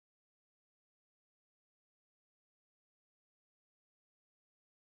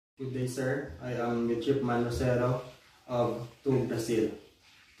Good day, sir. I am Midshipman Rosero of TUG Brazil.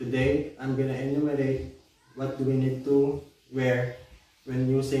 Today, I'm gonna enumerate what do we need to wear when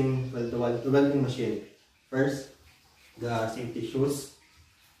using the welding machine. First, the safety shoes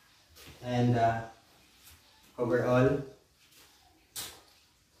and overall,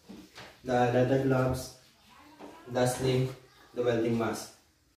 the leather gloves, lastly, the welding mask.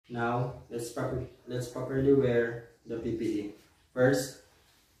 Now, let's properly wear the PPE. First,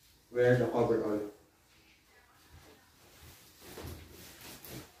 wear the coverall.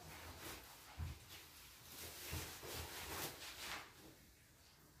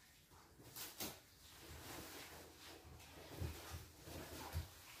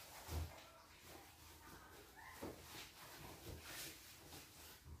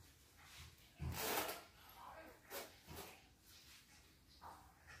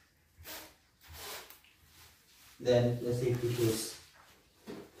 Then the safety shoes.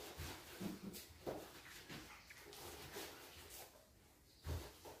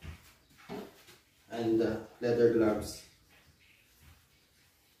 And the leather gloves.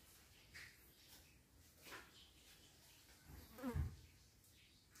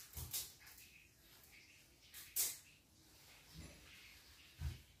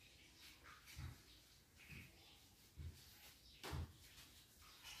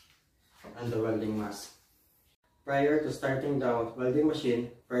 And the welding mask. Prior to starting the welding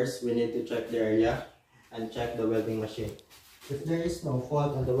machine, first we need to check the area and check the welding machine. If there is no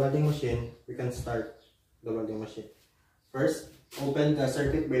fault on the welding machine, we can start the welding machine. First, open the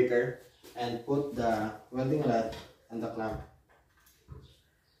circuit breaker and put the welding rod and the clamp.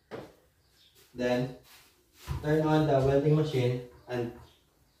 Then, turn on the welding machine and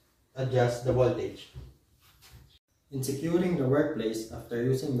adjust the voltage. In securing the workplace after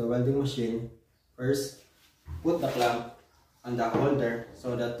using the welding machine, first, put the clamp on the holder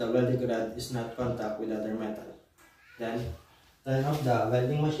so that the welding rod is not contact with other metal. Then, turn off the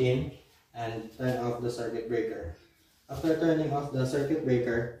welding machine and turn off the circuit breaker. After turning off the circuit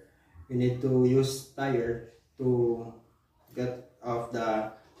breaker, you need to use tire to get off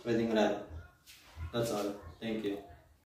the welding rod. That's all. Thank you.